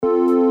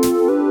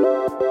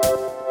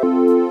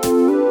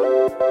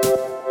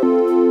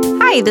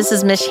Hi, this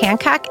is Mish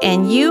Hancock,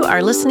 and you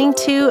are listening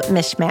to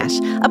Mishmash,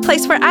 a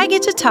place where I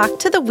get to talk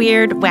to the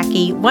weird,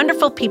 wacky,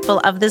 wonderful people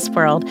of this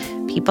world,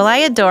 people I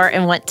adore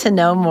and want to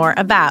know more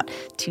about.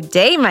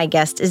 Today, my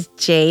guest is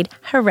Jade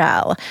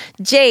Harrell.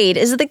 Jade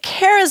is the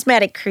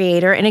charismatic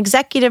creator and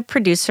executive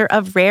producer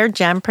of Rare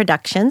Gem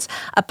Productions,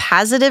 a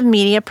positive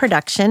media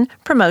production,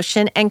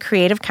 promotion, and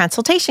creative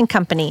consultation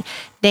company.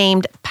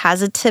 Named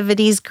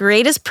Positivity's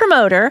greatest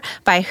promoter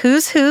by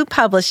Who's Who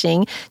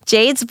Publishing,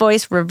 Jade's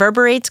voice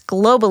reverberates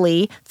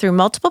globally through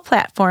multiple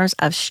platforms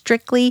of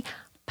strictly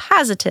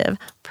positive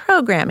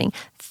programming.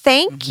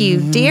 Thank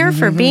you, dear,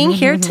 for being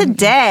here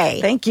today.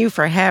 Thank you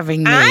for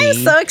having me. I'm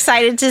so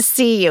excited to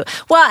see you.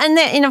 Well,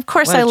 and of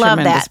course, I love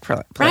that.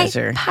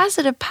 Pleasure. Right?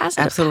 Positive,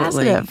 Absolutely.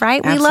 positive,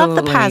 right? Absolutely. We love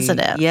the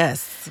positive.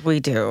 Yes, we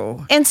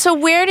do. And so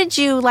where did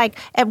you,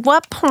 at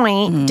what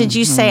point did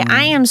you say,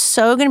 I am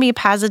so going to be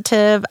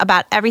positive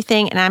about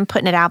everything and I'm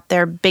putting it out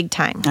there big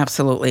time?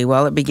 Absolutely.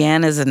 Well, it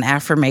began as an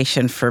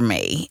affirmation for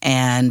me,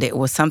 and it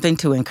was something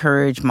to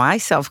encourage my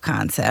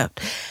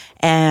self-concept.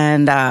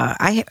 And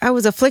I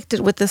was afflicted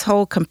with this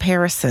whole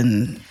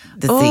comparison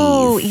disease.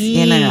 Oh,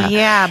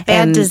 yeah,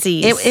 bad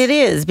disease. It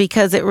is,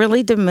 because it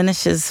really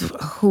diminishes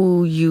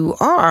who you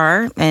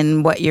are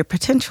and what your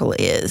potential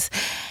is.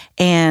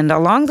 And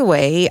along the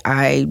way,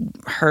 I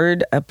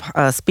heard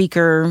a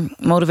speaker,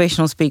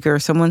 motivational speaker,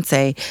 someone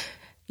say,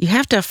 you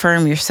have to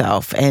affirm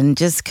yourself and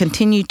just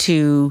continue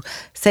to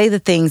say the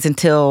things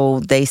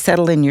until they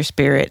settle in your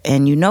spirit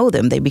and you know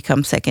them. They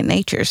become second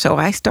nature. So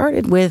I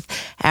started with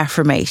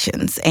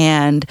affirmations.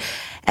 And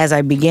as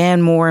I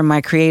began more in my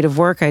creative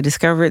work, I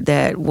discovered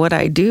that what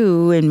I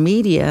do in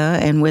media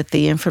and with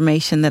the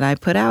information that I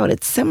put out,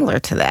 it's similar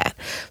to that.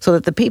 So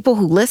that the people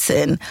who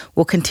listen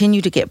will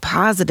continue to get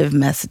positive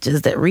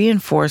messages that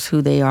reinforce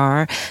who they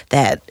are,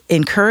 that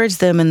encourage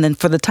them. And then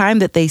for the time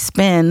that they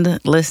spend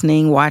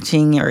listening,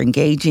 watching, or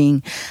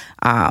engaging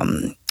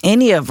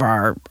any of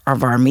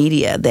our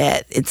media,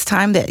 that it's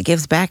time that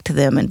gives back to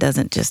them and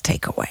doesn't just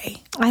take away.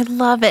 I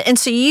love it. And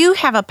so you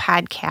have a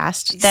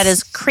podcast that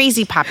is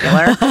crazy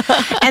popular.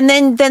 And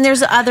then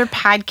there's other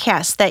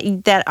podcasts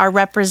that are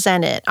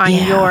represented on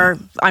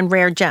on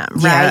Rare Gem,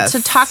 right? Yes. So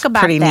talk about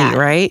Pretty that. Neat,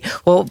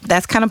 right? Well,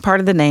 that's kind of part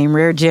of the name.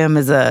 Rare Gem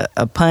is a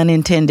pun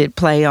intended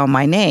play on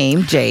my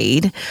name,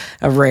 Jade,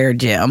 a rare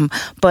gem.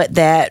 But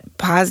that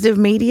positive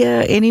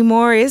media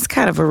anymore is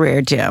kind of a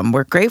rare gem.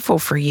 We're grateful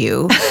for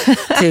you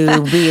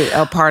to be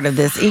a part of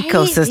this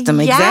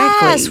ecosystem. Exactly.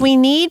 Yes, we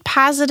need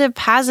positive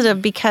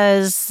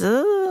because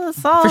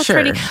it's all For sure.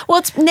 pretty. Well,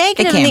 it's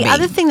negative. And the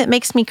other thing that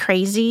makes me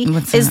crazy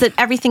is that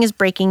everything is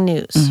breaking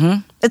news. Mm-hmm.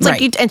 It's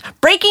like and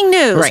breaking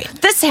news. Right.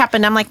 This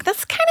happened. I'm like,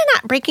 that's kind of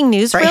not breaking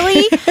news,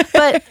 really.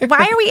 But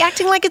why are we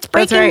acting like it's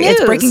breaking That's right. news?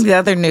 It's breaking the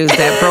other news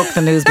that broke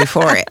the news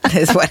before it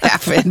is what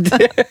happened.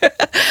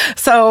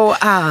 So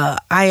I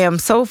am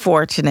so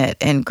fortunate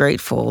and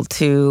grateful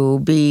to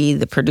be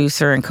the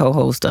producer and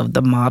co-host of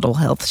the Model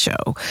Health Show,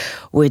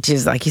 which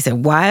is, like you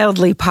said,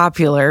 wildly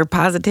popular.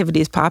 Positivity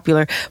is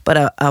popular,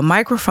 but a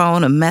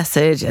microphone, a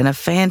message, and a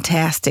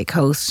fantastic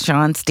host,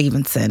 Sean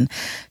Stevenson,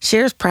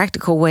 shares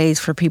practical ways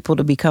for people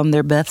to become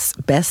their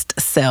best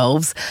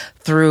selves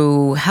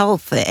through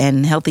health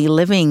and healthy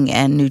living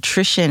and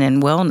nutrition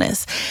and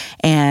wellness.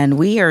 And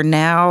we are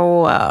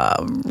now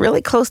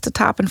really close to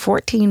topping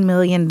 14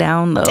 million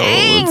downloads.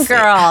 Dang,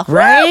 girl.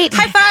 Right? Woo!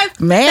 High five.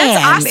 Man,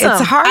 that's awesome.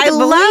 It's hard to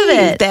believe love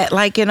it.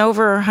 that in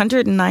over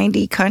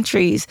 190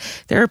 countries,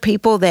 there are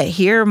people that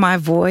hear my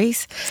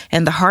voice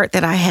and the heart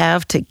that I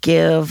have to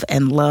give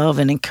and love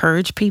and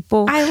encourage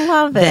people. I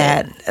love it.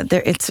 That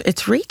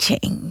it's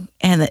reaching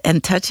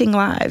and touching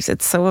lives.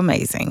 It's so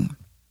amazing.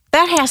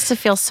 That has to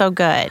feel so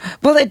good.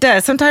 Well, it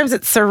does. Sometimes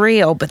it's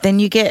surreal, but then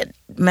you get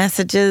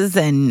messages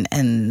and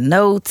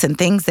notes and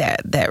things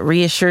that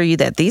reassure you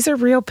that these are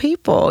real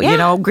people. Yeah. You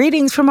know,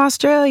 greetings from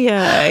Australia.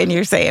 And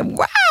you're saying,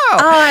 wow. Oh,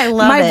 I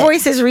love it. My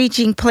voice is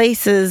reaching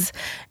places,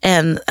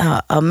 and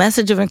a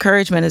message of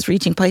encouragement is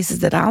reaching places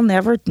that I'll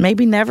never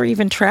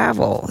even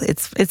travel.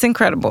 It's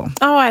incredible.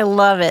 Oh, I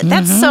love it.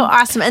 That's so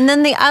awesome. And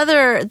then the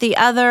other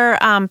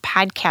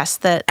podcasts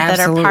that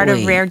are part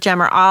of Rare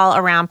Gem are all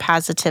around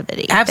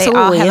positivity. Absolutely, they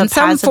all have in a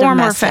some form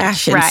or message.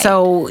 fashion. Right.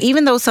 So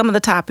even though some of the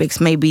topics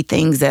may be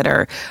things that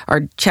are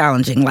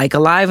challenging, like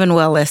Alive and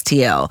Well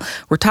STL,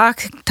 we're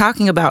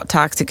talking about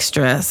toxic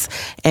stress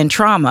and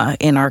trauma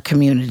in our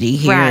community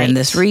here in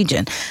this region.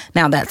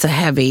 Now, that's a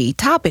heavy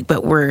topic,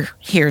 but we're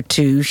here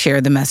to share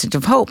the message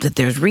of hope, that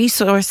there's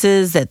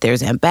resources, that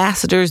there's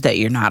ambassadors, that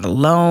you're not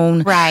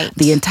alone. Right.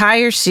 The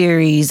entire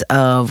series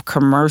of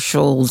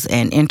commercials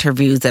and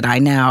interviews that I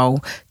now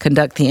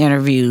conduct the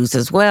interviews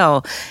as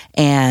well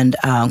and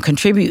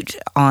contribute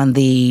on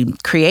the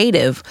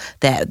creative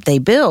that they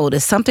build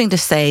is something to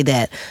say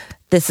that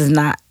this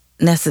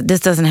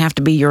doesn't have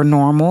to be your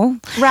normal.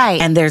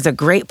 Right. And there's a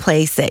great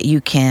place that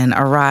you can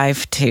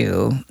arrive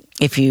to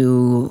if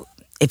you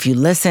if you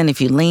listen,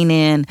 if you lean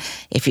in,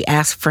 if you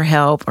ask for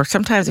help, or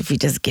sometimes if you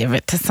just give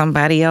it to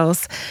somebody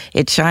else,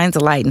 it shines a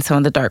light in some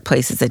of the dark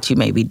places that you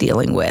may be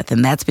dealing with.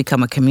 And that's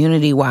become a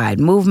community-wide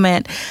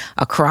movement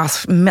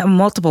across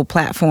multiple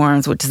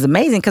platforms, which is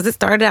amazing because it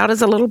started out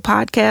as a little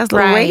podcast,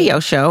 little radio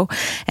show.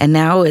 And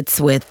now it's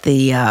with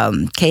the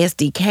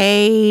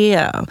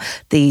KSDK,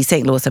 the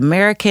St. Louis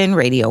American,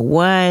 Radio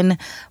One,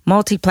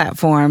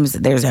 multi-platforms.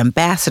 There's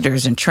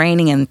ambassadors and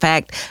training. In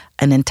fact,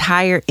 an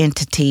entire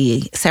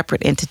entity,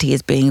 separate entity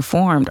is being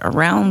formed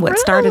around what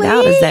started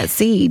out as that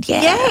seed.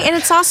 Yeah. Yay. And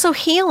it's also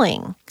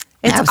healing.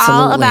 It's Absolutely.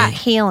 all about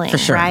healing, for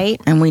sure.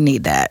 right? And we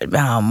need that.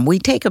 We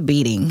take a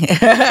beating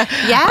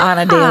on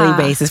a daily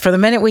basis. For the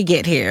minute we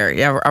get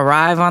here,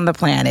 arrive on the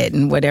planet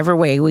in whatever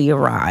way we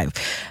arrive,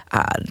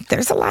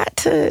 there's a lot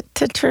to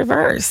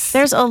traverse.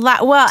 There's a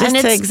lot. Well, just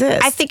and to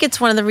exist. I think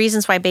it's one of the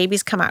reasons why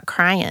babies come out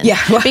crying.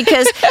 Yeah.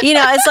 Because,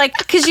 it's like,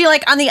 because you're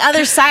like on the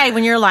other side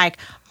when you're like,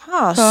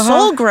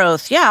 soul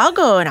growth. Yeah, I'll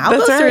go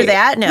through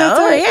that.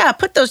 No, yeah,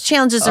 put those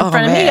challenges in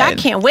front of me. I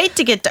can't wait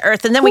to get to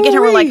Earth. And then we get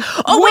here, we're like,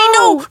 wait,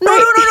 no, wait,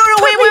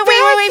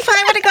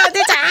 I'm gonna go.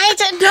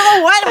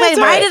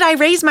 Why did I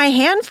raise my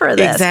hand for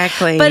this?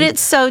 Exactly. But it's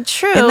so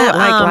true. Isn't that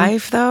like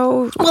life,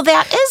 though? Well,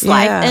 that is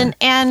life.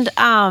 And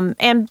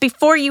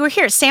before you were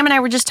here, Sam and I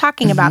were just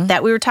talking about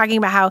that. We were talking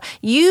about how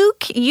you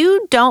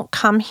don't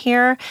come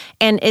here,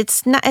 and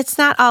it's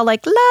not all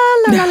like la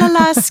la la la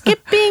la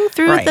skipping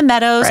through the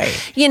meadows.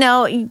 Right.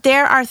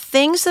 There are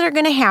things that are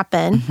going to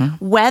happen,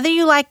 whether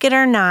you like it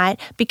or not,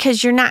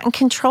 because you're not in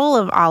control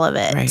of all of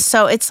it. Right.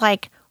 So it's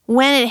like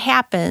when it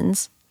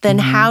happens, then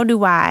how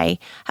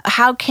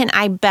can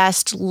I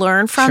best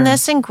learn from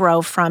this and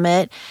grow from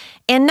it?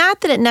 And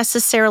not that it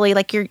necessarily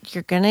like bad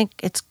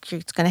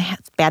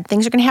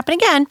things are gonna happen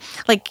again.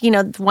 Like,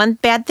 one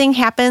bad thing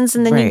happens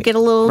and then you get a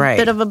little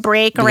bit of a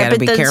break, but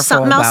then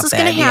something else is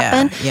gonna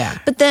happen. Yeah.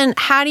 But then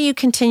how do you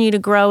continue to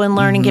grow and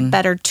learn and get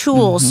better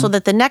tools so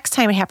that the next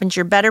time it happens,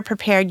 you're better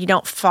prepared, you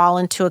don't fall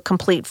into a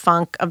complete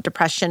funk of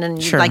depression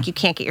and you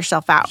can't get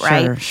yourself out,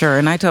 right? Sure.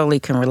 And I totally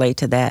can relate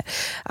to that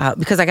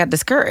because I got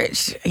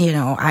discouraged.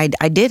 I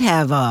did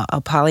have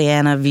a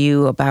Pollyanna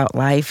view about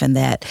life and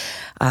that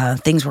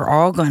things were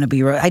all going to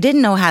be. I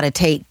didn't know how to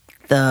take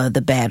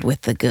the bad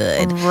with the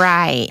good.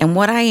 Right. And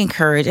what I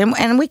encourage,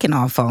 and we can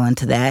all fall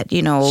into that,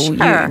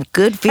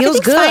 good feels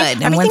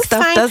good. And when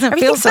stuff doesn't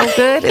feel so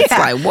good, it's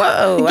like,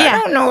 whoa, I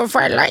don't know if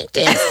I like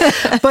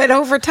this. But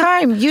over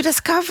time, you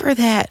discover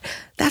that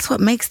that's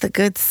what makes the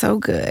good so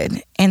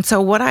good. And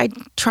so what I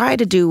try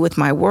to do with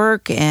my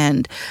work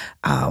and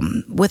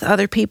with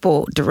other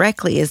people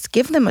directly is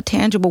give them a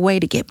tangible way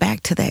to get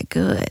back to that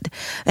good.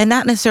 And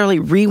not necessarily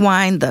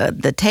rewind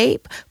the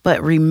tape,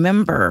 but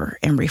remember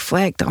and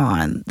reflect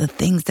on the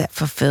things that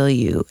fulfill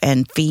you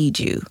and feed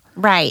you.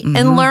 Right.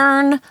 And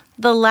learn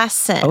the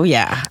lesson. Oh,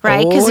 yeah.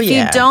 Right? Because if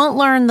you don't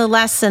learn the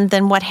lesson,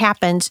 then what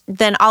happens?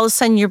 Then all of a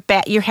sudden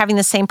you're having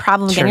the same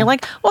problem again. You're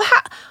like, well,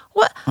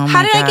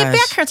 how did I get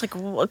back here? It's like,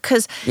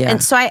 because,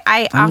 and so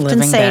I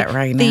often say,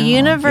 the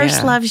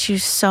universe loves you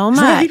so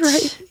much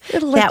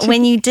that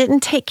when you didn't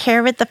take care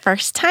of it the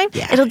first time,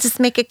 it'll just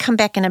make it come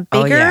back in a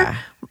bigger,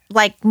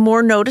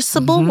 more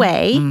noticeable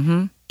way.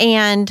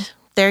 And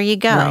there you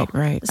go.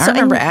 Right. So, I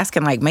remember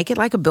asking, make it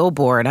like a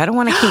billboard. I don't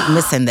want to keep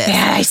missing this.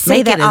 Yeah, I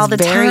say that all the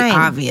time. Very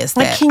obvious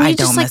that can you I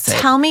just don't miss it.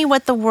 Tell me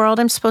what the world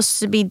I'm supposed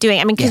to be doing?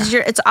 I mean, because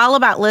it's all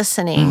about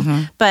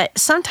listening. But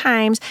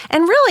sometimes,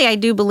 and really, I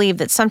do believe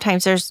that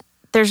sometimes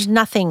there's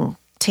nothing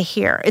to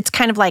hear. It's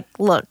kind of like,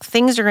 look,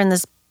 things are in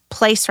this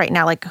place right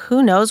now. Like,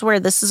 who knows where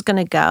this is going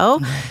to go?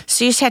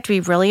 So you just have to be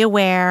really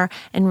aware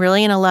and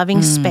really in a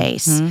loving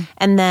space,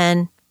 and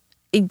then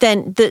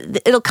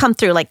it'll come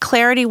through. Like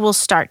clarity will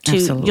start to.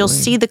 Absolutely. You'll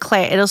see the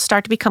it'll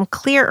start to become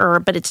clearer.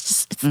 But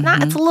it's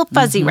not. It's a little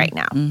fuzzy right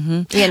now.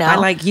 I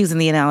like using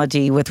the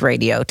analogy with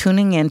radio,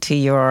 tuning into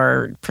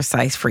your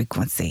precise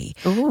frequency.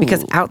 Ooh.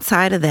 Because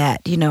outside of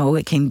that,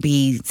 it can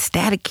be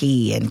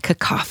staticky and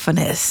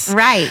cacophonous.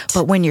 Right.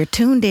 But when you're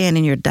tuned in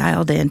and you're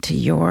dialed into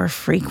your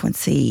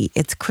frequency,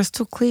 it's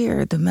crystal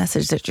clear the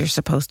message that you're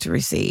supposed to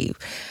receive.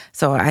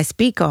 So I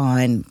speak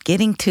on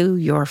getting to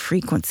your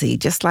frequency,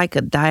 just like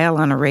a dial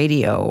on a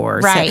radio,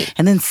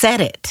 and then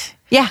set it.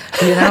 Yeah.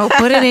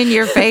 Put it in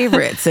your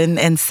favorites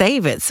and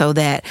save it so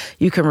that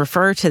you can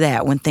refer to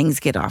that when things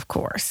get off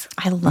course.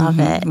 I love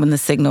it. When the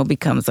signal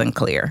becomes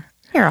unclear.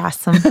 You're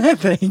awesome.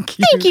 Thank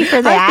you. Thank you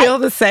for that. I feel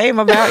the same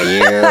about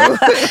you.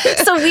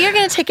 So we are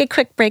going to take a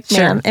quick break,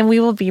 ma'am, and we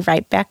will be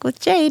right back with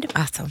Jade.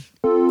 Awesome.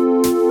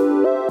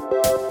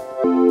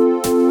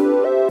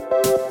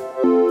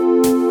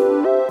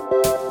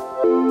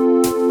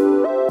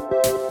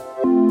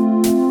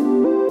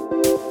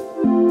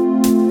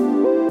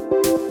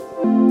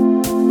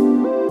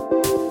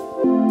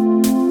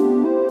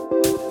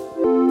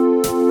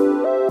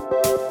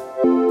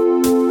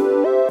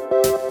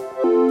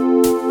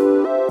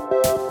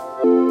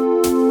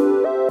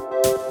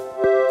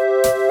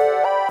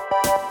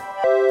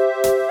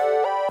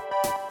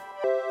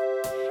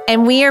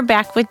 And we are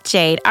back with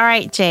Jade. All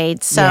right,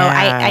 Jade. So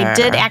I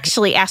did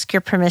actually ask your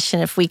permission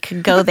if we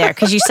could go there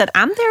because you said,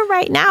 I'm there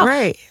right now.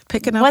 Right.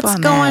 Picking up What's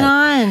on going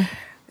that. on?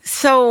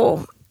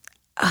 So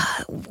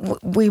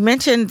we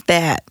mentioned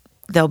that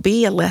there'll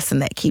be a lesson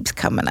that keeps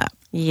coming up.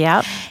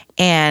 Yep.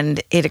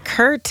 And it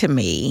occurred to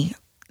me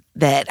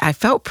that I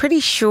felt pretty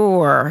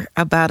sure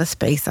about a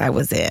space I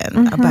was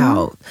in,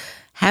 about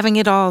having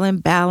it all in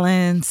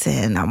balance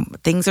and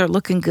things are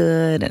looking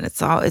good and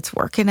it's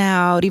working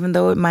out, even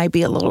though it might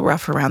be a little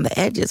rough around the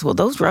edges. Well,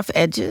 those rough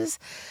edges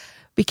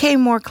became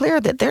more clear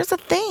that there's a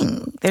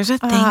thing. There's a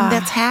thing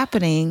that's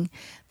happening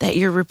that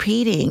you're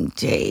repeating,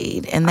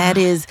 Jade. And that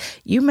is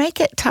you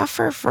make it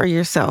tougher for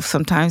yourself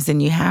sometimes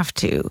than you have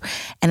to.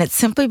 And it's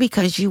simply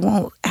because you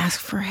won't ask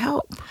for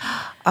help.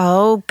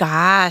 Oh,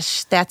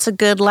 gosh. That's a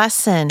good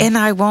lesson. And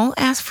I won't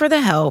ask for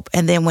the help.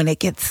 And then when it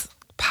gets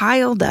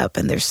piled up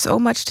and there's so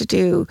much to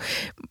do,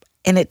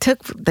 and it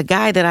took the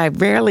guy that I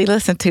rarely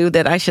listen to,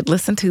 that I should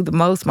listen to the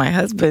most, my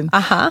husband,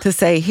 to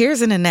say,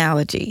 here's an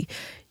analogy.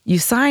 You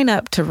sign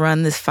up to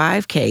run this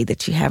 5K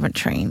that you haven't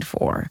trained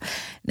for.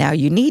 Now,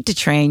 you need to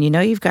train. You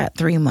know you've got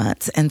 3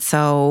 months. And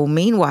so,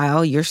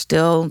 meanwhile, you're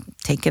still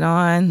taking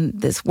on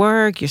this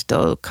work. You're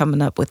still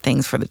coming up with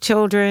things for the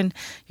children.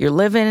 You're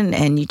living,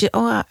 and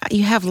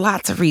you have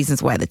lots of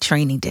reasons why the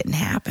training didn't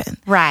happen.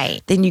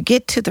 Right. Then you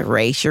get to the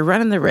race. You're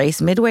running the race.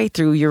 Midway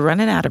through, you're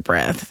running out of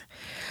breath.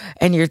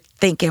 And you're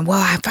thinking,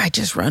 well, if I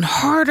just run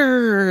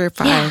harder, if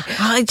I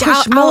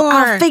push more,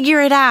 I'll figure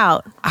it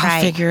out.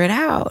 I'll figure it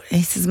out. And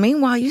he says,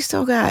 meanwhile, you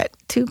still got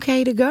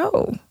 2K to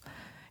go.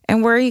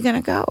 And where are you going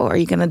to go? Are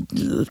you going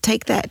to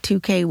take that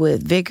 2K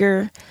with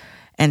vigor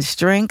and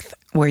strength,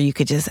 where you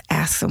could just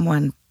ask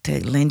someone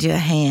to lend you a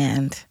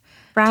hand,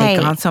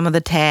 take on some of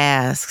the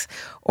tasks?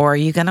 Or are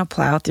you going to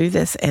plow through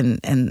this and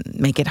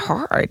make it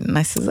hard? And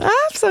I says,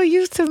 I'm so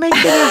used to making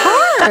it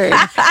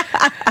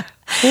hard.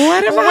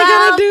 What am I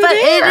going to do there? But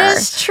it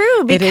is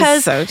true, because it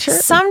is so true.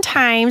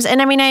 Sometimes,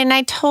 and I mean, and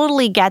I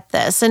totally get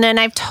this, and then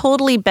I've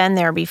totally been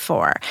there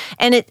before.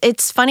 And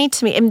it's funny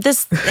to me, and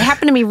this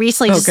happened to me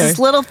recently, just this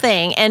little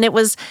thing. And it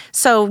was,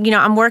 so,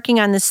 I'm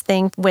working on this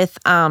thing with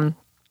HEC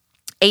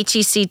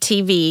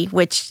TV,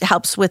 which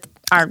helps with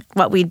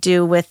what we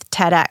do with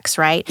TEDx,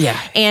 right? Yeah.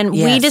 And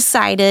we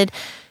decided,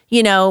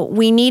 we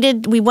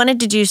wanted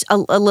to do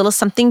a little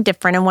something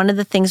different. And one of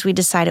the things we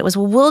decided was,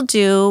 wouldn't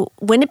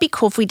it be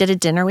cool if we did a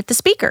dinner with the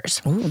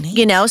speakers? Ooh,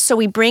 neat. So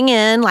we bring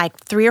in like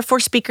 3 or 4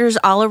 speakers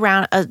all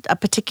around a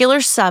particular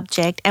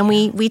subject, and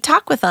we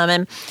talk with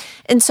them.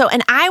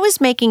 And I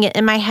was making it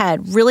in my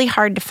head really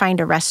hard to find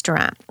a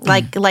restaurant.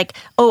 Like,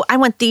 oh, I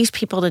want these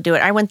people to do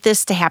it. I want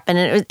this to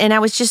happen. And I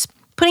was just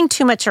putting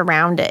too much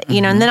around it,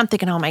 and then I'm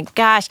thinking, oh my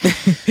gosh,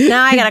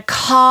 now I got to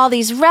call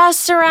these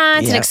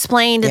restaurants and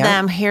explain to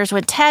them, here's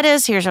what TED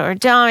is, here's what we're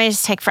doing,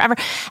 it's take forever.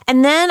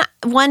 And then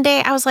one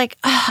day I was like,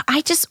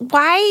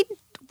 why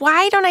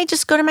don't I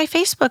just go to my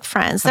Facebook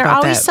friends? They're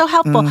always so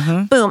helpful.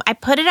 Boom, I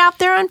put it out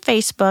there on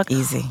Facebook.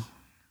 Easy.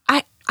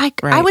 I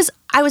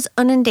was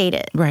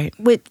inundated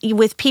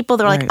with people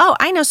that were like, oh,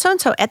 I know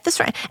so-and-so at this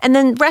restaurant. And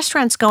then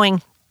restaurants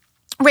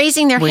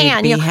raising their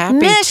hand,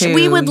 Mish,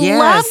 we would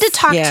love to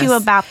talk to you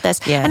about this.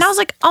 Yes. And I was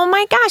like, oh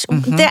my gosh,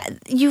 that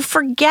you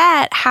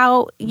forget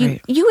how you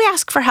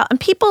ask for help, and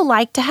people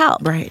like to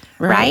help.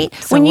 Right?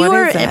 So when you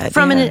are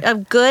from a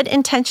good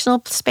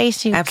intentional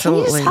space, can you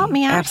just help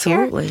me out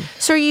here?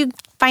 So are you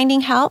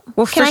finding help?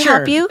 Well, can I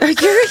help you?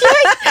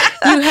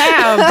 You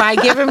have, by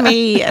giving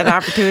me an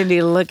opportunity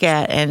to look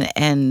at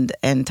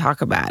and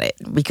talk about it.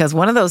 Because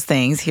one of those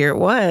things, here it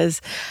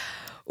was,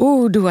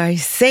 ooh, do I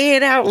say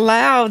it out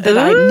loud that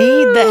I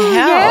need the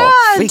help?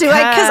 Yeah,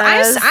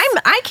 because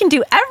I can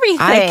do everything.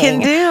 I can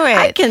do it.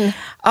 I can.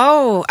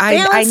 Oh,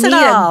 I need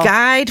a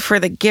guide for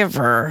the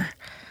giver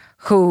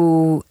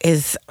who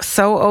is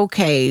so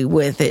okay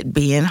with it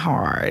being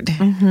hard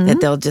that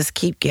they'll just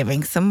keep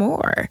giving some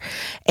more.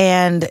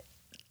 And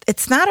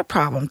it's not a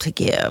problem to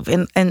give.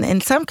 And in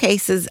some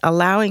cases,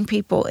 allowing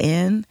people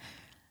in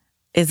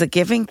is a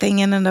giving thing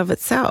in and of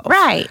itself.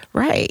 Right.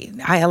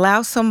 I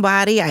allow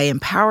somebody, I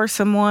empower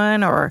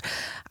someone, or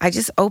I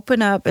just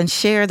open up and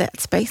share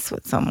that space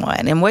with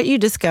someone. And what you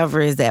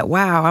discover is that,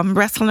 wow, I'm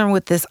wrestling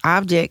with this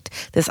object,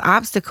 this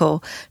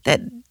obstacle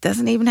that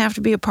doesn't even have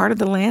to be a part of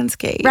the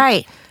landscape.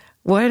 Right.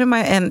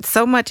 And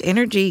so much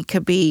energy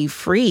could be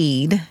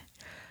freed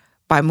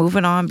by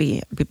moving on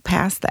be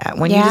past that.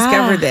 When you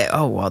discover that,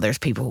 oh, well, there's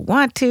people who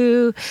want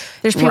to.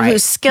 There's people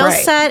whose skill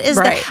set is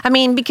that. I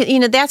mean, because,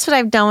 that's what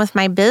I've done with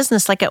my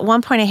business. Like at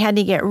one point I had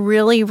to get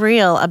really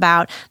real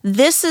about,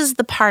 this is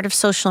the part of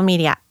social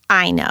media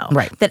I know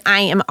that I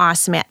am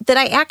awesome at, that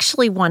I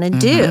actually want to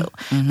do.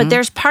 But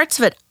there's parts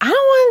of it, I don't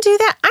want to do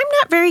that. I'm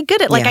not very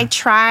good at. Like I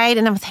tried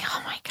and I'm thinking,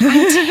 oh my God,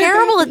 I'm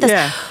terrible at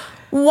this.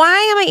 Why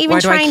am I even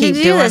trying to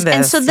do this?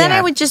 And so then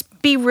I would just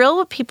be real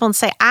with people and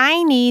say,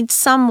 I need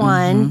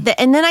someone.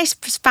 And then I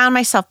found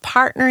myself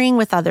partnering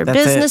with other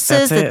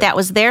businesses that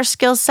was their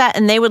skill set.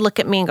 And they would look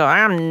at me and go,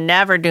 I'm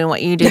never doing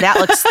what you do. That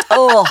looks,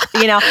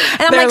 And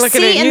I'm like,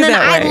 see, and then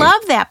I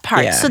love that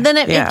part. So then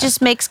it just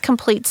makes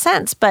complete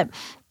sense. But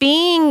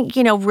being,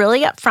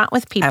 really upfront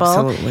with people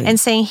Absolutely. and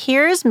saying,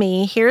 here's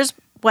me, here's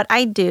what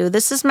I do.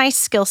 This is my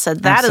skill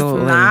set. That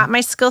Absolutely. is not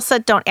my skill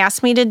set. Don't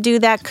ask me to do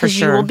that because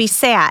sure. you will be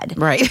sad.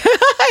 Right.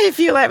 If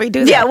you let me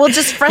do that. Yeah, we'll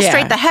just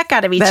frustrate the heck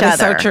out of each other. That is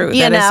so true.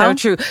 That is so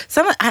true.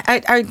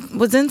 I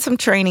was in some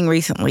training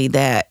recently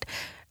that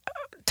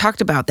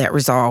talked about that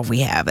resolve we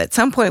have. At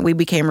some point, we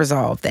became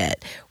resolved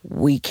that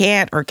we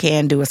can't or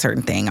can do a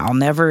certain thing. I'll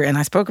never, and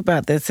I spoke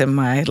about this in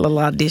my little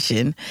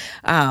audition,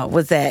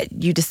 was that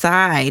you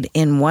decide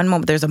in one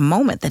moment, there's a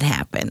moment that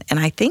happened. And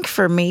I think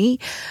for me,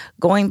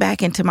 going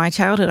back into my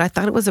childhood, I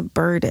thought it was a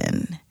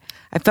burden.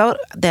 I felt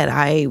that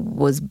I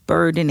was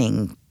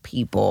burdening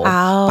people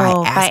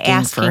by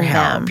asking for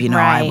help. Them,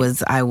 I was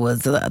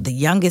the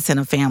youngest in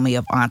a family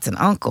of aunts and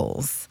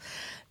uncles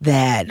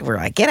that were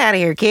like, get out of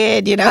here,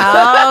 kid, Oh,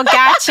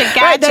 gotcha.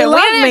 Right, they we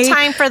don't have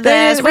time for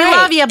this. We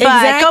love you,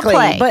 but go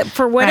play. But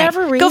for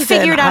whatever reason, go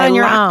figure it out on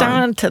your own. I locked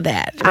on to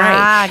that,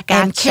 right?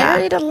 Gotcha. And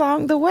carried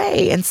along the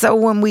way. And so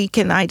when we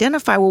can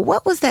identify, well,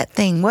 what was that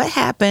thing? What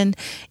happened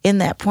in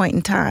that point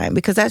in time?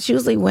 Because that's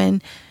usually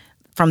when,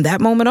 from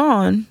that moment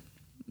on,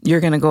 you're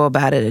going to go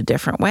about it a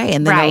different way.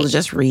 And then it'll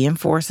just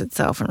reinforce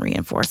itself.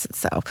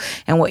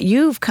 And what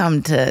you've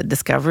come to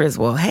discover is,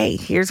 well, hey,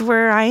 here's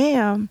where I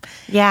am.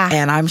 Yeah.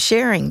 And I'm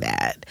sharing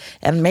that.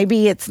 And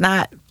maybe it's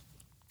not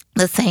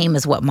the same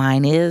as what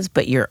mine is,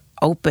 but you're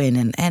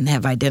open and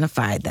have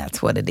identified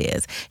that's what it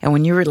is. And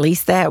when you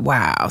release that,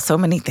 wow, so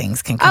many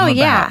things can come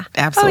about.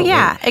 Absolutely. Oh,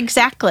 yeah,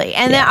 exactly.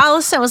 And then all of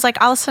a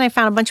sudden, I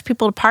found a bunch of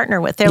people to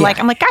partner with. They're like,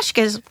 I'm like, gosh, you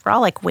guys were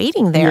all like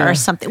waiting there or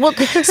something. Well,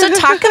 so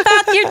talk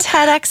about your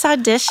TEDx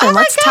audition.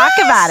 Let's talk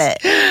about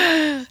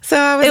it.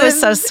 So it was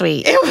so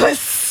sweet. It was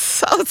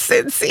so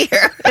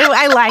sincere.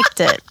 I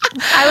liked it.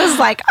 I was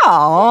like,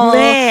 oh.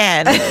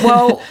 Man.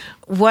 Well,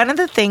 one of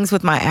the things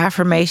with my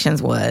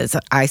affirmations was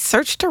I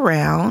searched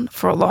around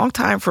for a long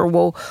time for,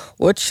 well,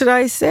 what should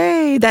I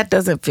say? That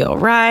doesn't feel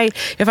right.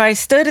 If I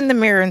stood in the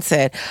mirror and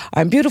said,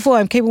 I'm beautiful,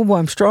 I'm capable,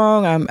 I'm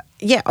strong,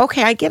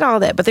 okay, I get all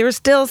that. But there was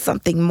still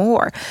something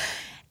more.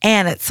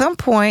 And at some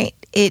point,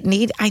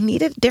 I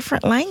needed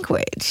different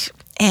language.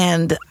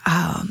 And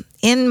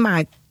in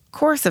my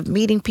course of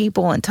meeting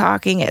people and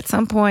talking, at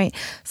some point,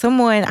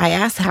 I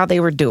asked how they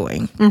were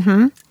doing.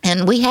 Mm-hmm.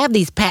 And we have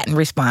these patent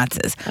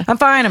responses. I'm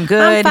fine, I'm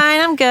good. I'm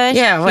fine, I'm good.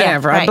 Yeah,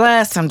 whatever. I'm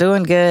blessed, I'm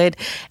doing good.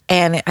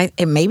 And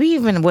it maybe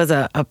even was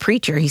a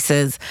preacher. He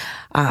says,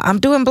 I'm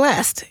doing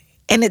blessed.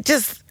 And it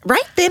just,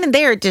 right then and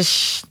there, it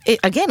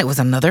was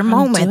another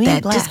moment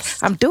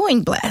I'm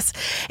doing blessed.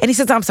 And he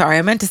says, I'm sorry,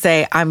 I meant to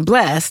say I'm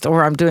blessed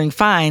or I'm doing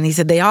fine. He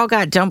said, they all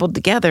got jumbled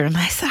together. And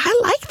I said, I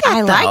like that,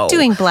 I like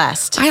doing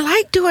blessed. I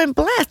like doing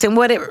blessed. And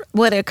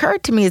what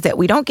occurred to me is that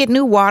we don't get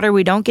new water,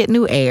 we don't get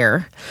new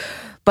air,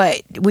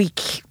 but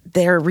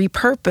they're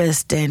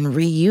repurposed and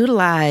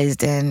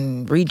reutilized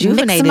and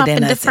rejuvenated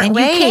in us. And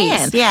ways. You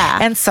can. Yeah.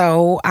 And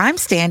so I'm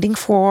standing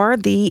for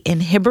the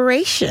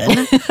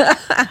inhibition,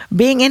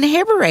 being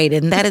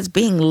inhibited, and that is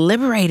being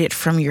liberated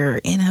from your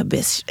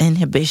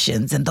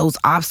inhibitions and those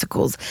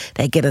obstacles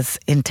that get us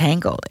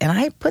entangled. And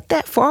I put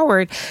that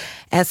forward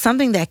as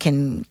something that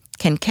can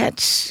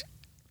catch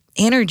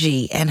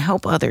energy and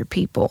help other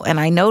people. And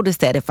I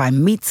noticed that if I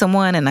meet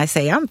someone and I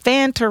say, I'm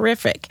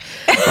fan-terrific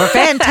or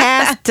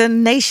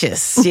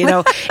fantastic-tenacious,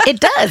 it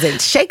does.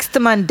 It shakes the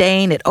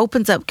mundane. It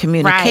opens up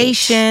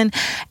communication.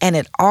 And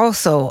it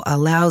also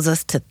allows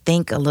us to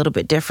think a little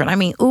bit different. I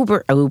mean,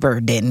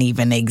 Uber didn't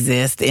even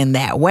exist in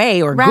that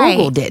way, or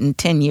Google didn't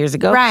 10 years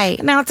ago.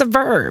 Right. Now it's a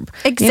verb.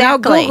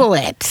 Exactly. Google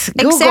it.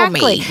 Google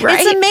me. Right?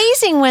 It's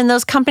amazing when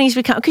those companies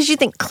become, because you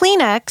think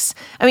Kleenex,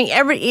 I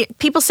mean,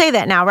 people say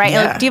that now, right?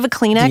 Yeah. Like, do you have a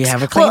Kleenex? Do you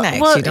have a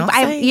Kleenex? Well, you don't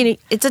say.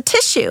 It's a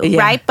tissue,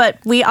 right? But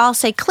we all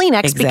say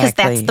Kleenex because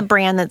that's the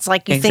brand that's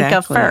like you think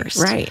of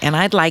first. Right. And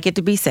I'd like it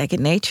to be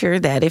second nature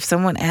that if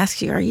someone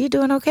asks you, are you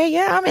doing okay?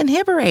 Yeah, I'm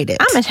inhibited.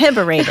 I'm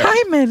inhibited.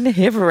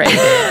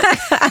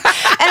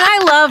 And I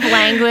love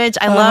language.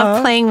 I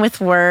love playing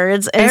with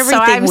words. And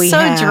Everything so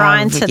I'm so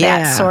drawn to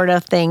that sort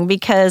of thing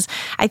because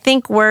I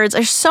think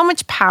there's so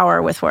much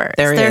power with words.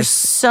 There's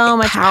so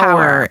much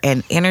power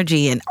and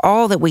energy, and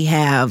all that we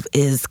have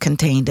is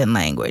contained in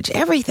language.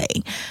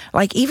 Everything.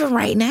 Like even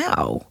right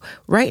now,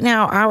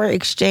 our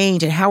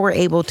exchange and how we're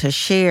able to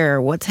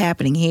share what's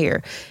happening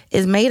here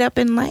is made up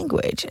in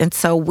language. And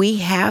so we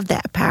have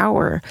that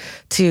power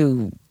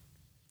to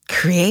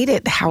create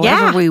it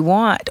however we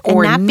want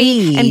or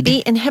need. And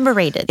be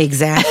inhibited.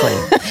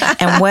 Exactly.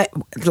 And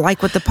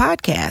like with the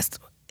podcast,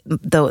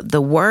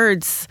 the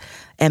words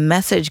and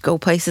message go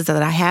places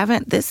that I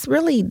haven't. This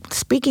really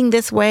speaking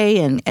this way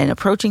and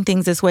approaching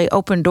things this way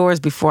opened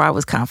doors before I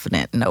was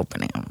confident in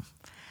opening them.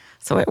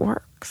 So it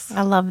works.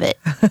 I love it.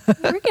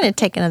 We're going to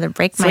take another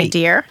break, my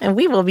dear, and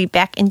we will be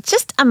back in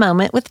just a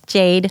moment with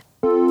Jade.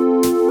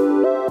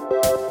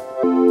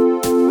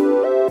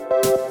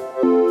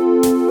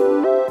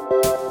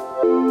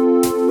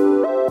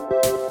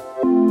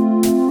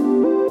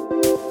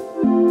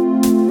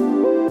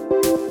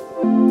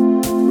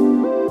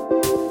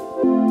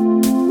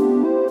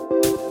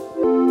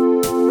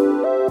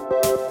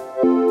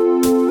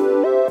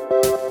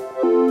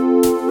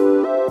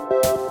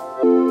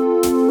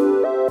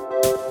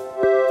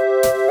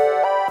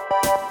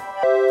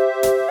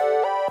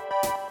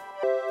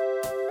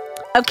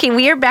 Okay,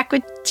 we are back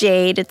with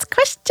Jade. It's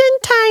question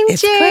time,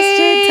 It's Jade.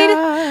 question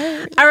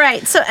time. All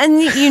right. So,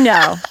 and you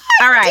know.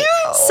 All right.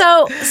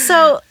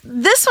 So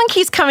this one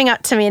keeps coming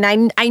up to me,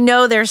 and I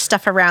know there's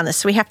stuff around this,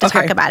 so we have to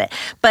talk about it.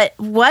 But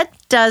what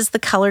does the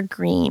color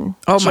green,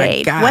 Oh,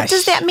 Jade? my gosh. What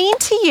does that mean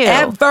to you?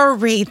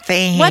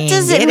 Everything. What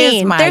does it is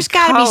mean? my There's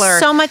got to be color.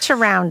 so much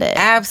around it.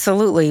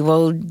 Absolutely.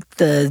 Well,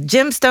 the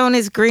gemstone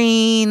is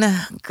green.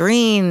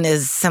 Green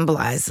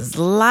symbolizes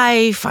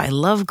life. I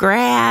love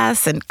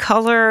grass and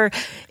color.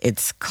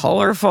 It's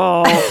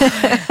colorful.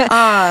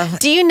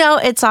 Do you know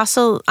it's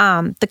also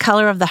the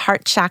color of the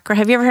heart chakra?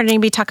 Have you ever heard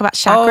anybody talk about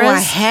chakras? Oh, I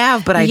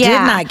have, but I did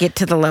Yeah. not get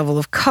to the level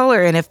of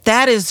color. And if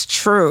that is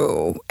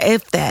true,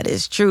 as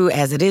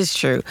it is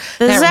true,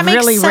 Does that make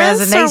really sense,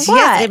 or resonates. what?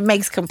 Yes, it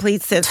makes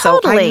complete sense.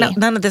 Totally. So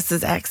none of this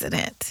is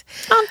accident.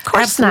 Oh, of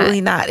course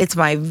Absolutely not. It's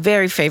my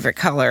very favorite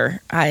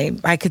color.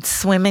 I could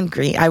swim in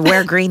green. I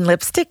wear green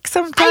lipstick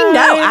sometimes. I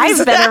know.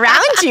 I've been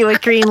around you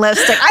with green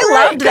lipstick. I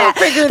Right, loved go that.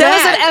 figure There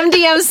that. was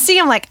an MDMC.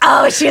 I'm like,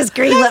 oh, she has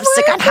green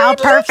lipstick on. How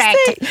Green perfect.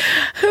 lipstick.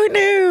 Who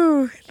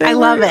knew? I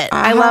love it.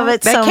 I love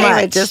it that so came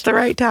much. at just the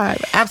right time.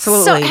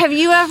 Absolutely. So, have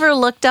you ever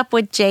looked up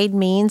what jade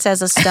means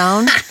as a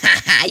stone?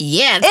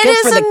 Yeah, it's It good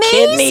is for the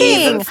kidneys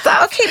and amazing.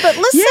 stuff. Okay, but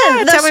listen.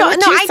 Yeah, tell me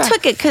what you I saw.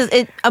 took it because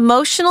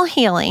emotional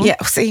healing. Yeah,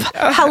 see,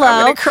 Hello.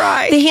 I'm gonna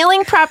cry. The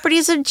healing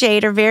properties of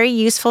jade are very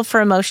useful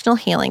for emotional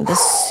healing. The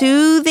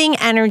soothing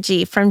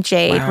energy from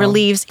jade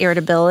relieves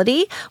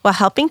irritability while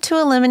helping to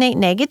eliminate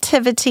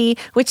negativity,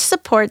 which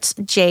supports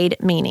jade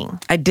meaning.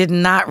 I did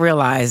not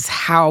realize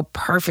how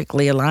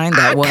perfectly aligned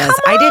that was. come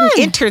I didn't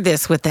on. enter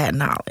this with that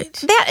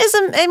knowledge. That is,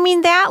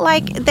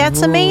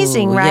 that's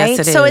amazing, Ooh, right?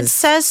 yes, it so it is.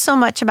 says so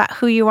much about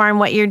who you are and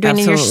what you're doing,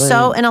 and you're so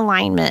Absolutely. in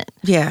alignment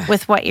Yeah.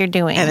 with what you're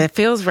doing. And it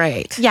feels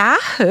right.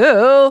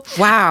 Yahoo!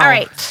 Wow. All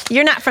right,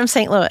 you're not from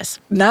St. Louis.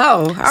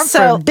 No, I'm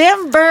So- from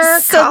Denver,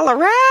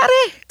 Colorado.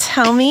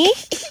 Tell me,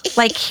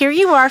 like here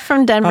you are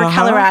from Denver,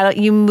 Colorado.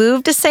 You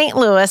moved to St.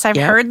 Louis. I've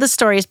Yep. heard the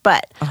stories,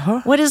 but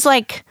what is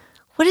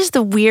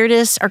the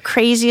weirdest or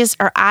craziest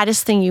or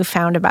oddest thing you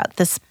found about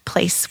this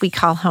place we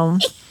call home?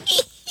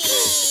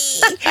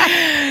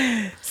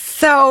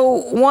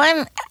 So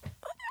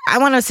I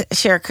want to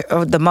share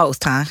the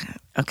most, huh?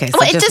 Okay, so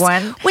just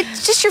one.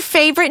 Just your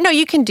favorite? No,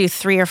 you can do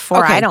 3 or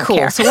 4. Okay, I don't cool.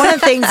 care. So one of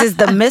the things is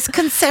the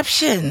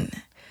misconception.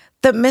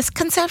 The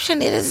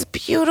misconception, it is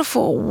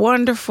beautiful,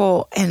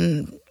 wonderful,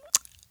 and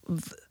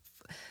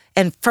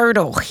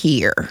fertile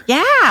here.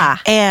 Yeah.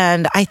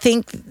 And I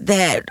think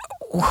that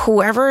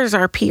whoever is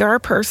our PR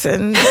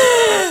person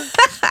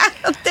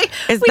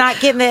is not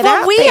getting it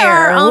out we there.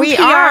 are our own We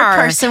PR are.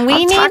 person. We I'm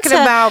need talking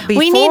to. about before,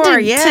 we need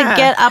to yeah.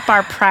 get up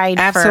our pride.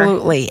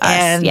 Absolutely. For us.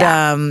 And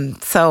yeah.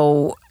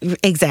 so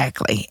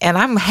exactly. And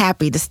I'm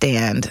happy to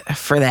stand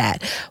for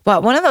that.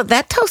 But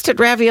that toasted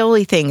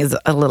ravioli thing is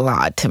a little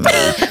odd to me.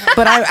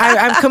 But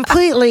I'm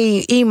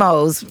completely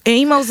Emos.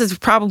 Emos is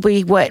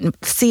probably what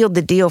sealed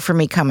the deal for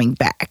me coming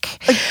back.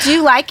 Do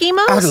you like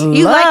Emos? I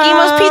You like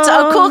Emos pizza?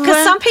 Oh, cool. Because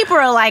love- some people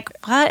are like,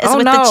 "What is Oh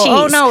with no! the cheese?"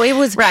 Oh no! It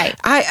was right.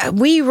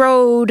 We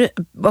rode.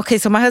 Okay,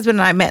 so my husband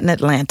and I met in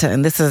Atlanta,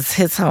 and this is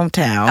his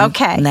hometown.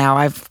 Okay. Now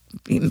I've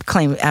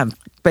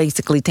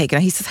basically taken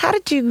it. He says, "How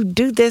did you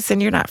do this?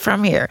 And you're not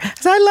from here?" I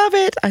said, "I love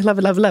it. I love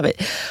it. Love it. Love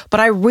it."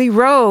 But we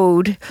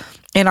rode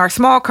in our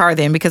small car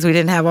then because we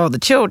didn't have all the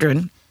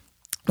children,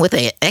 with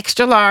an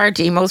extra large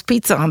Emo's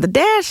Pizza on the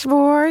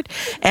dashboard.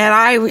 And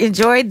I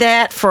enjoyed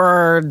that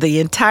for the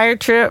entire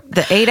trip,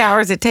 the 8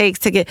 hours it takes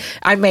to get.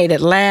 I made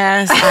it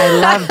last. I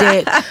loved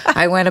it.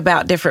 I went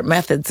about different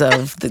methods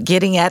of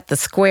getting at the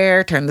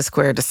square, turn the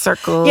square to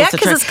circles. Yeah, to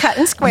because turn- it's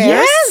cutting squares.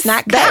 Yes,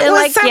 Not that cutting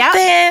was like something.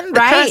 yeah, right.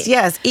 Because,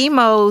 yes,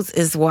 Emo's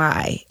is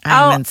why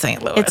I'm in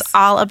St. Louis. It's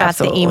all about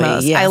Absolutely, the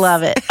emos. yes. I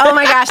love it. Oh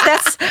my gosh,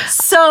 that's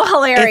so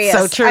hilarious. It's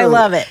so true. I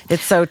love it.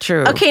 It's so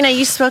true. Okay, now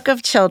you spoke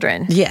of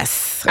children.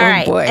 Yes. All Oh,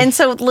 right. boy. And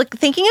so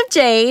thinking of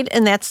Jade,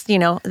 and that's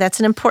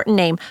an important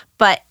name,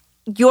 but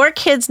your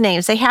kids'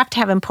 names, they have to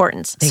have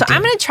importance. So do.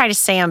 I'm going to try to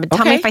say them, but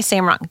tell me Okay. if I say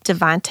them wrong.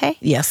 Devante,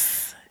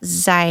 Yes.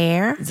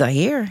 Zaire,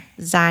 Zaire,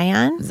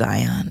 Zion,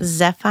 Zion,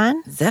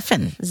 Zephon,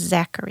 Zephan,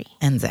 Zachary.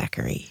 and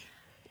Zachary.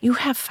 You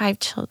have 5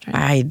 children.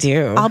 I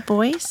do. All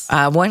boys?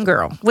 One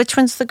girl. Which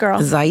one's the girl?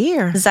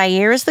 Zaire.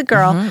 Zaire is the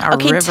girl. Our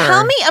Okay, river.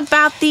 tell me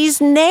about these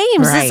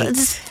names. Right. This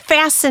is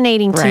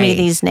fascinating to me, Right.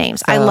 these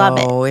names. I love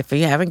it. So if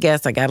you haven't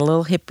guessed, I got a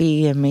little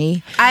hippie in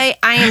me. I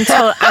am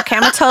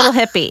I'm a total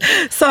hippie.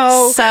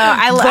 So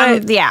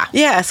yeah.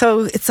 Yeah,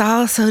 so it's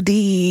all so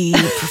deep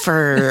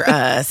for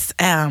us.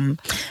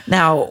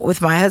 Now,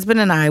 with my husband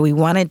and I, we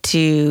wanted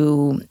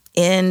to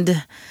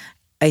end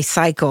a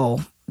cycle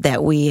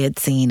that we had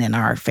seen in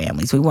our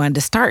families. We wanted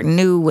to start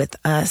new with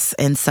us.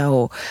 And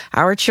so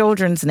our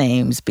children's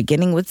names,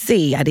 beginning with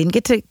Z, I didn't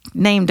get to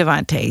name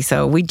Devante.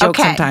 So we joke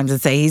Okay. sometimes and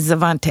say he's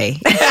Zavante.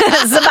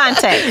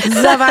 Zavante.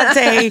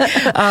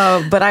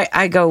 Zavante. But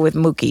I go with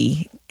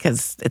Mookie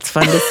because it's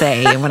fun to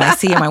say. And when I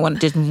see him, I want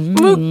to just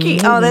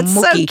Mookie. Oh, that's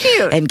so Mookie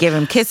cute. and give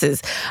him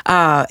kisses.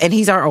 And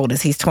he's our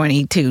oldest. He's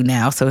 22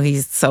 now. So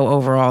he's so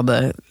over all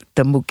the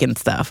the mook and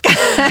stuff.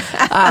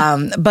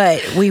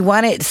 But we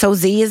wanted, so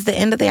Z is the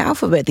end of the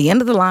alphabet, the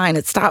end of the line.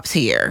 It stops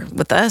here.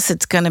 With us,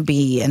 it's going to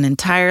be an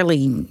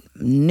entirely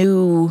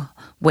new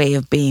way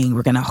of being.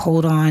 We're going to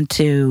hold on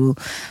to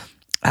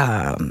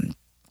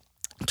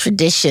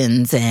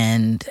traditions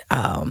and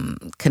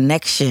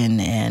connection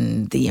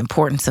and the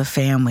importance of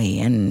family,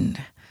 and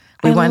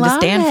we wanted to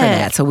stand for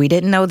that. So we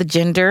didn't know the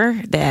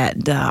gender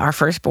that our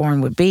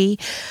firstborn would be,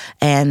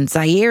 and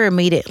Zaire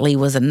immediately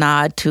was a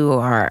nod to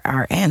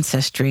our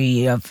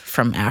ancestry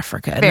from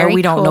Africa. Very no,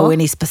 we don't cool. know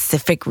any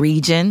specific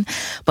region,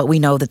 but we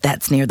know that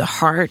that's near the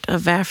heart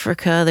of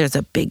Africa. There's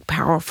a big,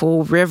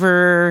 powerful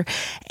river,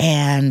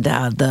 and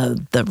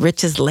the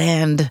richest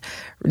land,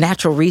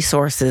 natural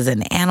resources,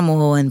 and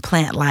animal and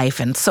plant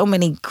life, and so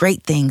many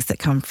great things that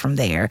come from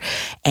there.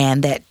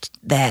 And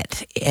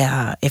that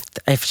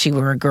if she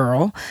were a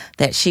girl,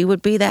 that she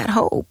would be that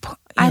hope,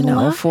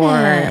 for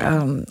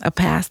a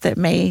past that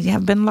may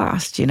have been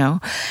lost,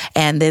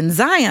 And then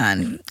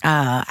Zion,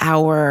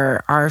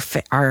 our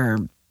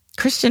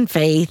Christian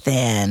faith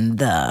and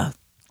the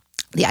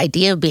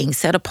idea of being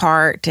set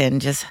apart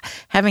and just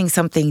having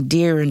something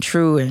dear and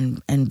true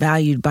and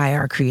valued by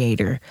our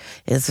Creator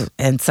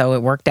and so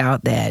it worked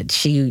out that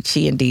she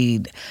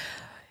indeed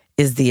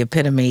is the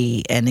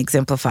epitome and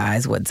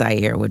exemplifies what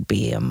Zaire would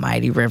be, a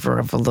mighty river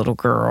of a little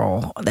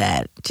girl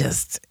that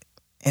just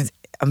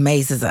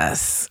amazes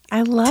us.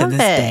 I love to this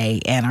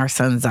day. And our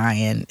son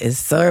Zion is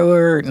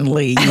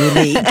certainly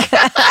unique.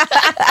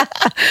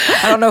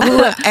 I don't know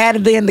who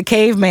added in the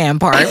caveman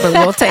part, but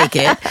we'll take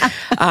it.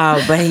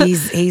 But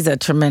he's a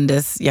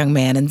tremendous young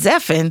man. And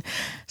Zephin,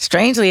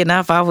 strangely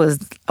enough, I was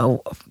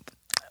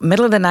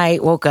middle of the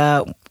night, woke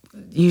up,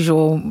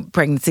 usual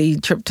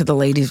pregnancy trip to the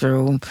ladies'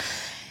 room.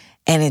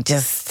 And it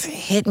just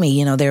hit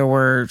me, there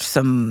were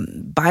some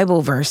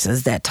Bible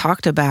verses that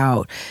talked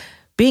about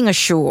being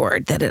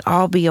assured that it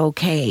all be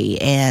okay,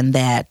 and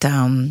that,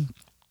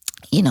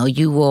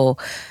 you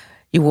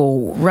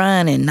will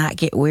run and not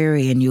get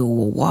weary, and you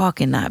will walk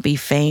and not be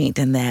faint,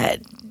 and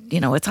that,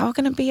 it's all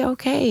going to be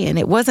okay. And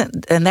it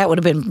wasn't, and that would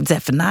have been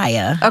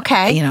Zephaniah.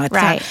 Okay,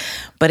 right.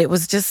 But it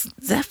was just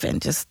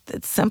Zephin, just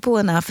it's simple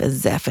enough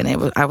as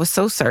Zephin. I was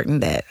so certain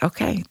that,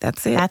 okay,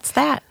 that's it. That's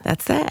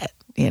that.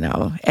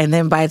 And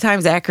then by the time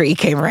Zachary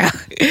came around,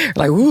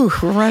 like, woo,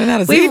 we're running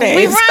out of Z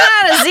names. We run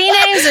out of Z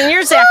names, and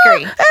you're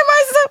Zachary. And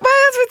my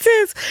husband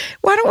says,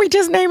 why don't we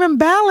just name him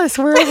Ballas?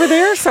 We're over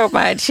there so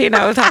much,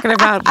 talking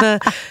about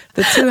the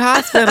two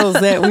hospitals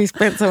that we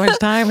spent so much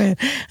time in.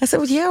 I said,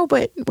 well, yeah,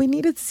 but we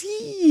needed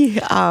Z.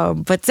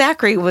 But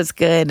Zachary was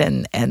good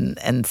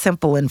and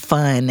simple and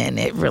fun, and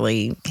it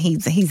really,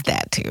 he's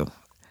that too.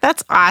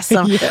 That's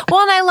awesome. Yeah.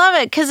 Well, and I love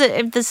it because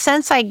the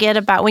sense I get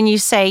about when you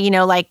say,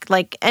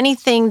 like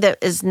anything that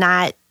is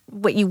not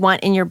what you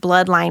want in your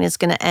bloodline is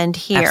going to end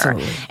here.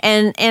 Absolutely.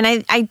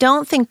 And I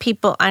don't think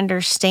people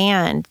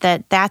understand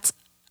that that's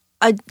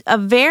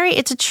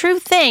it's a true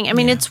thing. I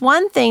mean, It's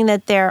one thing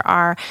that there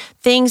are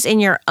things in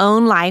your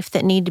own life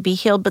that need to be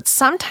healed, but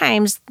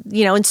sometimes,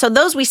 and so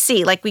those we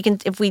see, like we can,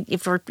 if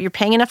you're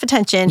paying enough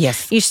attention,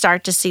 yes. You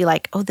start to see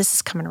like, oh, this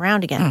is coming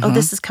around again. Mm-hmm. Oh,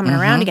 this is coming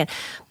around again.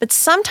 But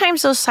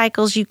sometimes those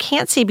cycles you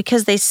can't see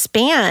because they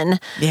span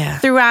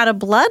throughout a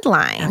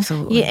bloodline.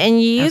 Absolutely.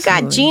 And you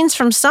got genes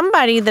from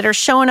somebody that are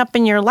showing up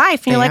in your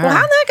life, and you're like, well,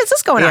 how the heck is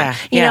this going on?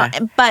 You know,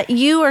 but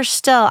you are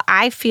still,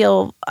 I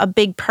feel a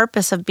big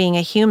purpose of being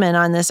a human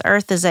on this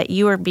earth is that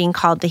you are being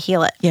called to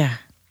heal it. Yeah.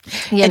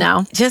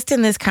 And just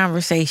in this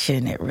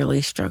conversation, it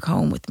really struck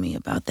home with me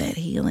about that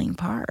healing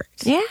part.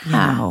 Yeah.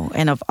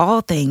 And of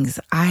all things,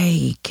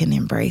 I can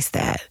embrace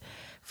that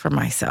for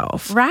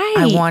myself. Right.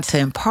 I want to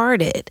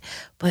impart it,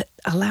 but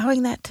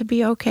allowing that to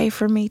be okay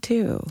for me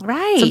too.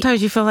 Right.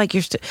 Sometimes you feel like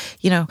you're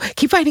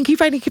keep fighting.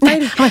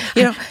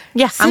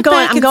 Yeah, I'm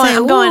going.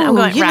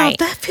 Right.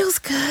 That feels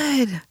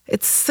good.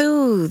 It's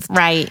soothed.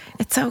 Right.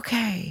 It's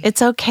okay.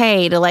 It's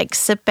okay to like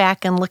sit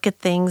back and look at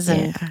things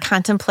and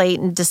contemplate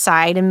and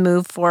decide and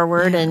move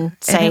forward and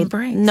say,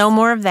 no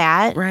more of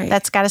that. Right.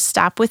 That's got to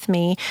stop with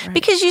me. Right.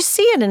 Because you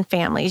see it in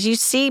families. You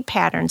see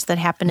patterns that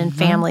happen in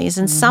families,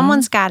 and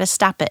someone's got to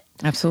stop it.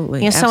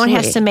 Absolutely. Someone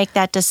has to make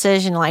that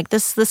decision. Like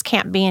this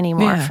can't be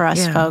anymore for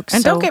us folks.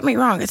 And don't get me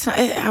wrong. It's not.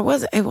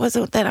 It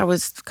wasn't that I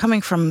was coming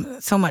from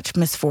so much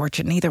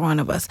misfortune. Neither one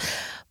of us.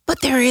 But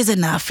there is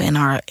enough in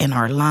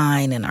our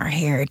line, in our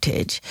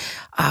heritage,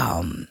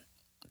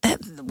 that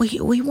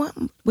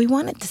we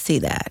wanted to see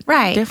that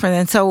different.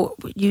 And so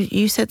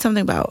you said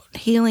something about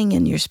healing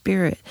in your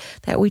spirit,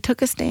 that we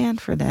took a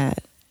stand for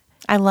that.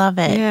 I love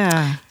it.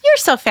 Yeah, you're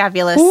so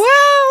fabulous.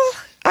 Well,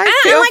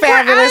 I feel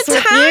fabulous we're out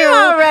of with time you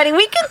already.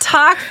 We can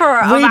talk for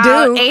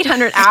about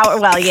 800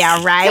 hours. Well,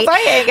 yeah, right. If I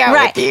hang out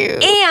with you.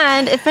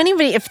 And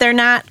if they're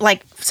not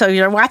like so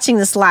you're watching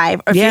this live,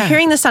 or if you're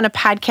hearing this on a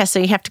podcast, so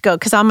you have to go,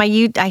 because on my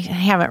I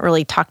haven't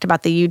really talked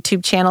about the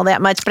YouTube channel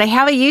that much, but I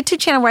have a YouTube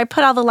channel where I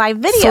put all the live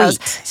videos.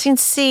 Sweet. So you can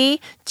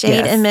see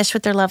Jade and Mish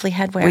with their lovely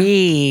headwear.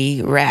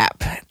 We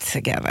rap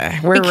together.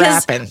 We're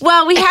rapping.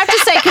 Well, we have to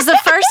say, because the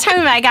first time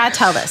we met, I got to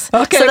tell this.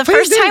 Okay, so the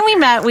first time we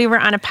met, we were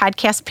on a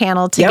podcast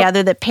panel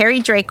together that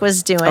Perry Drake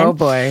was doing. Oh,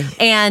 boy.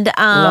 And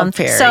Love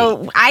Perry.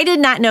 So I did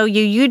not know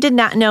you. You did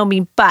not know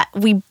me, but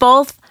we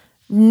both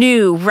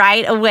knew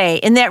right away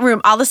in that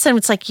room. All of a sudden,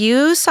 it's like,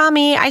 you saw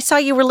me, I saw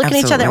you, we're looking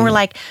at each other, and we're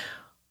like,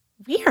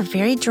 we are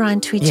very drawn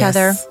to each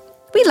other.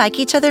 We like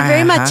each other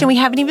very much, and we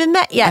haven't even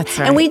met yet. That's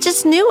right. And we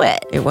just knew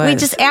it. It was. We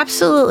just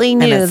absolutely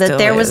knew that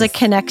there was a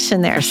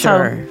connection there.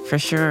 For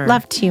sure.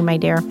 Love to you, my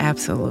dear.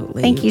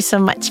 Absolutely. Thank you so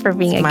much for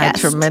being a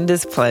guest. My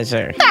tremendous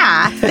pleasure.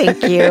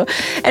 Thank you.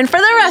 And for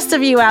the rest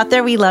of you out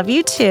there, we love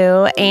you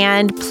too.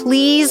 And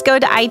please go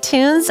to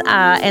iTunes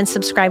and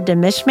subscribe to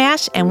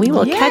Mishmash, and we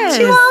will catch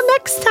you all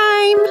next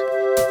time.